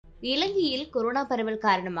இலங்கையில் கொரோனா பரவல்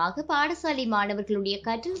காரணமாக பாடசாலை மாணவர்களுடைய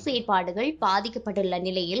கற்றல் செயற்பாடுகள் பாதிக்கப்பட்டுள்ள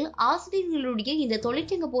நிலையில் ஆசிரியர்களுடைய இந்த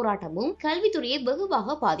தொழிற்சங்க போராட்டமும் கல்வித்துறையை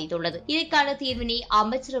வெகுவாக பாதித்துள்ளது. இதற்கான தீர்வினை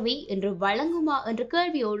அமைச்சரவை இன்று வழங்குமா என்ற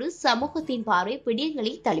கேள்வியோடு சமூகத்தின் பார்வை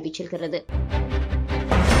விடயங்களில் தழுவிச் செல்கிறது.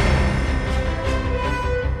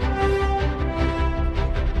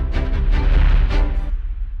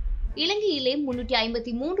 இலங்கையிலே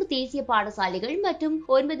 353 தேசிய பாடசாலைகள் மற்றும்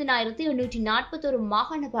 9841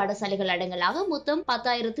 மாகாண பாடசாலைகள் அடங்கலாக மொத்தம்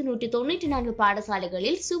 10,194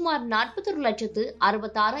 பாடசாலைகளில் சுமார்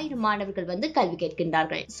 41,66,000 மாணவர்கள் கல்வி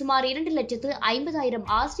கேட்கின்றார்கள். சுமார் 2,50,000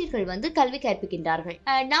 ஆசிரியர்கள் கல்வி கற்பிக்கின்றார்கள்.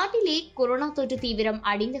 நாட்டிலே கொரோனா தொற்று தீவிரம்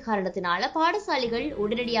அடைந்த காரணத்தினால பாடசாலைகள்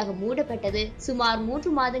உடனடியாக மூடப்பட்டது. சுமார்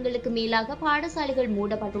 3 மாதங்களுக்கு மேலாக பாடசாலைகள்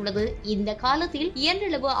மூடப்பட்டுள்ளது. இந்த காலத்தில்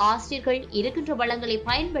இயன்றளவு ஆசிரியர்கள் இருக்கின்ற வளங்களை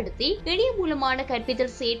பயன்படுத்தி இணைய மூலமான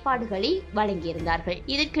கற்பித்தல் செயற்பாடுகளை வழங்கியிருந்தார்கள்.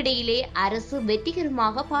 இதற்கிடையிலே அரசு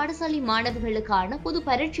வெற்றிகரமாக பாடசாலை மாணவர்களுக்கான பொது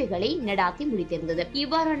பரீட்சைகளை நடாத்தி முடித்திருந்தது.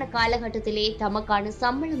 இவ்வாறான காலகட்டத்திலே தமக்கான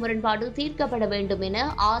சம்பள முரண்பாடு தீர்க்கப்பட வேண்டும் என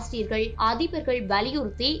ஆசிரியர்கள் அதிபர்கள்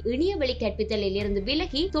வலியுறுத்தி இணையவழி கற்பித்தலில் இருந்து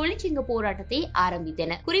விலகி தொழிற்சங்க போராட்டத்தை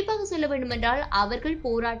ஆரம்பித்தனர். குறிப்பாக சொல்ல வேண்டுமென்றால் அவர்கள்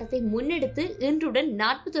போராட்டத்தை முன்னெடுத்து இன்றுடன்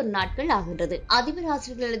 41 நாட்கள் ஆகின்றது. அதிபர்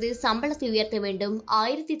ஆசிரியர்களது சம்பளத்தை உயர்த்த வேண்டும்.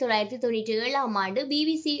 1997 ஆண்டு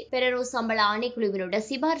BBC பெரரோ சம்பள ஆணைக்குழுவினுடைய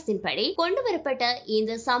சிபாரிசின்படி கொண்டுவரப்பட்ட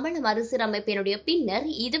இந்த சம்பள மறுசீரமைப்பினுடைய பின்னர்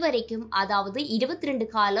இதுவரைக்கும் அதாவது 22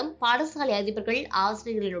 காலம் பாடசாலை அதிபர்கள்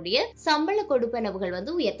ஆசிரியர்களுடைய சம்பள கொடுப்பனவுகள்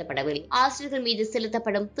உயர்த்தப்படவில்லை. ஆசிரியர்கள் மீது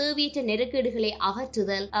செலுத்தப்படும் தேவையற்ற நெருக்கீடுகளை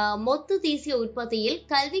அகற்றுதல், மொத்த தேசிய உற்பத்தியில்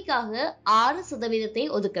கல்விக்காக 6%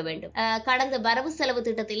 ஒதுக்க வேண்டும். கடந்த வரவு செலவு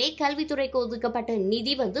திட்டத்திலே கல்வித்துறைக்கு ஒதுக்கப்பட்ட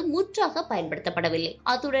நிதி முற்றாக பயன்படுத்தப்படவில்லை.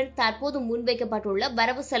 அத்துடன் தற்போது முன்வைக்கப்பட்டுள்ள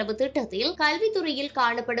வரவு செலவு திட்டத்தில் கல்வித்துறையில்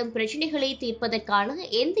காணப்படும் பிரச்சனைகளை தீர்ப்பதற்கான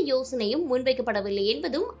எந்த யோசனையும் முன்வைக்கப்படவில்லை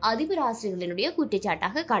என்பதும் அதிபர் ஆசிரியர்களுடைய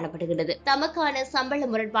குற்றச்சாட்டாக காணப்படுகிறது. தமக்கான சம்பள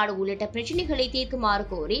முரண்பாடு உள்ளிட்ட பிரச்சனைகளை தீர்க்குமாறு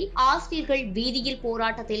கோரி ஆசிரியர்கள் வீதியில்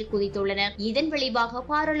போராட்டத்தில் குதித்துள்ளனர். இதன் விளைவாக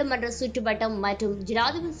பாராளுமன்ற சுற்றுவட்டம் மற்றும்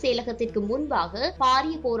ஜனாதிபதி செயலகத்திற்கு முன்பாக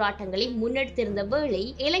பாரிய போராட்டங்களை முன்னெடுத்திருந்த வேளை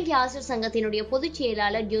இலங்கை ஆசிரியர் சங்கத்தினுடைய பொதுச்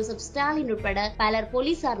செயலாளர் ஜோசப் ஸ்டாலின் உட்பட பலர்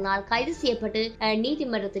போலீசாரினால் கைது செய்யப்பட்டு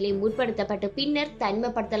நீதிமன்றத்திலே முற்படுத்தப்பட்டு பின்னர்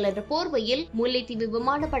தனிமைப்படுத்தல் என்ற போர்வையில் முல்லைத்தீவு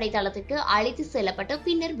விமானப்படை தளத்திற்கு அழைத்து செல்லப்பட்டு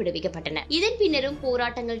பின்னர் விடுவிக்கப்பட்டனர். இதன் பின்னரும்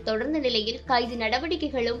போராட்டங்கள் தொடர்ந்த நிலையில் கைது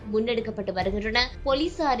நடவடிக்கைகளும் முன்னெடுக்கப்பட்டு வருகின்றன.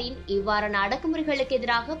 போலீசாரின் இவ்வாறான அடக்குமுறைகளுக்கு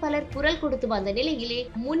எதிராக பலர் குரல் கொடுத்து வந்த நிலையிலே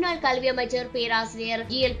முன்னாள் கல்வி அமைச்சர் பேராசிரியர்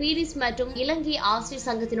GL பீரிஸ் மற்றும் இலங்கை ஆசிரியர்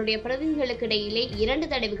சங்கத்தினுடைய பிரதிநிதிகளுக்கு இடையிலே 2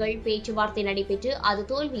 தடவைகள் பேச்சுவார்த்தை நடைபெற்று அது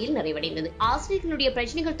தோல்வியில் நிறைவடைந்தது. ஆசிரியர்களுடைய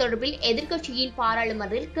பிரச்சனைகள் தொடர்பில் எதிர்க்கட்சியின்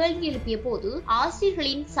பாராளுமன்றில் கேள்வி எழுப்பிய போது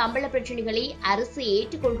ஆசிரியர்களின் சம்பள பிரச்சனைகளை அரசு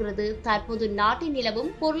ஏற்றுக்கொள்கிறது. தற்போது நாட்டின் நிலவும்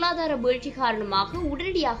பொருளாதார வீழ்ச்சி காரணமாக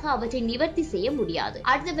உடனடியாக அவற்றை நிவர்த்தி செய்ய முடியாது.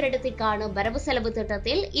 அடுத்த வருடத்திற்கான வரவு செலவு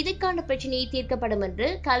திட்டத்தில் இதற்கான பிரச்சனையை தீர்க்கப்படும் என்று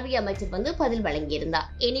கல்வி அமைச்சர் பதில் வழங்கியிருந்தார்.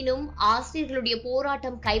 எனினும் ஆசிரியர்களுடைய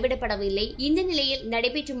போராட்டம் கைவிடப்படவில்லை. இந்த நிலையில்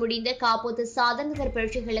நடைபெற்று முடிந்த காப்போது சாதாரண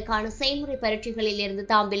பரீட்சைகளுக்கான செய்முறை பரீட்சைகளில் இருந்து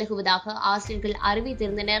தாம் விலகுவதாக ஆசிரியர்கள்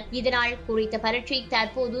அறிவித்திருந்தனர். இதனால் குறித்த பரீட்சை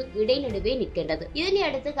தற்போது இடைநடுவே நிற்கின்றது. இதனை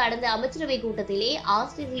அடுத்து கடந்த அமைச்சரவை கூட்டத்திலே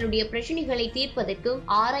ஆசிரியர்களுடைய பிரச்சனைகளை தீர்ப்பதற்கும்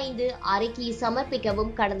ஆராய்ந்து அறிக்கையை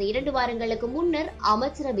சமர்ப்பிக்கவும் கடந்த 2 வாரங்களுக்கு முன்னர்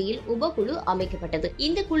அமைச்சரவையில் உபகுழு அமைக்கப்பட்டது.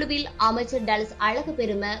 இந்த குழுவில் அமைச்சர் டலஸ்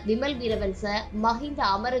அழகுபெரும, விமல் வீரவன்ச, மஹிந்த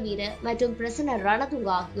அமரவீர மற்றும் பிரசன்ன ரணதுங்க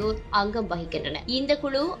ஆகியோர் அங்கம் வகிக்கின்றனர். இந்த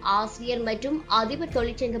குழு ஆசிரியர் மற்றும் அதிபர்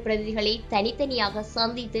தொழிற்சங்க பிரதிநிதிகளை தனித்தனியாக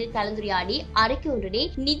சந்தித்து கலந்துரையாடி அறிக்கை ஒன்றினை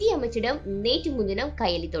நிதி அமைச்சிடம் நேற்று முன்தினம்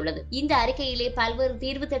கையளித்துள்ளது. இந்த அறிக்கையிலே பல்வேறு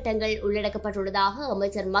தீர்வு திட்டங்கள் உள்ளடக்கப்பட்டுள்ளதாக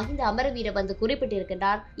அமைச்சர் மஹிந்த அமரவீர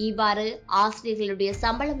குறிப்பிட்டிருக்கின்றார். இவ்வாறு ஆசிரியர்களுடைய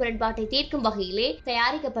சம்பள முரண்பாட்டை தீர்க்கும் வகையிலே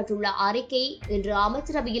தயாரிக்கப்பட்டுள்ள அறிக்கை இன்று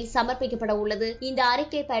அமைச்சரவையில் சமர்ப்பிக்கப்பட உள்ளது. இந்த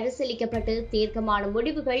அறிக்கை பரிசீலிக்கப்பட்டு தீர்க்கமான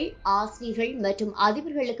முடிவுகள் ஆசிரியர்கள் மற்றும்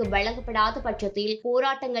அதிபர்களுக்கு வழங்கப்படாத பட்சத்தில்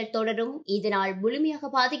போராட்டங்கள் தொடரும். இதனால் முழுமையாக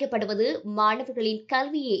பாதிக்கப்படுவது மாணவர்களின்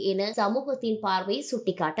கல்வியே என சமூகத்தின் பார்வை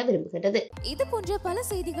சுட்டிக்காட்ட விரும்புகிறது. இது போன்ற பல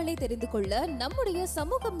செய்திகளை தெரிந்து கொள்ள நம்முடைய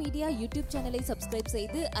சமூக மீடியா யூடியூப் சேனலை சப்ஸ்கிரைப்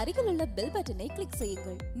செய்து அருகில் உள்ள பெல் பட்டனை கிளிக்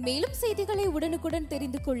செய்யுங்கள். மேலும் செய்திகளை உடனுக்குடன்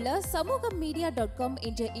தெரிந்து கொள்ள சமூகமீடியா.com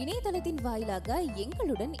என்ற இணையதளத்தின் வாயிலாக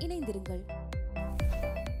எங்களுடன் இணைந்திருங்கள்.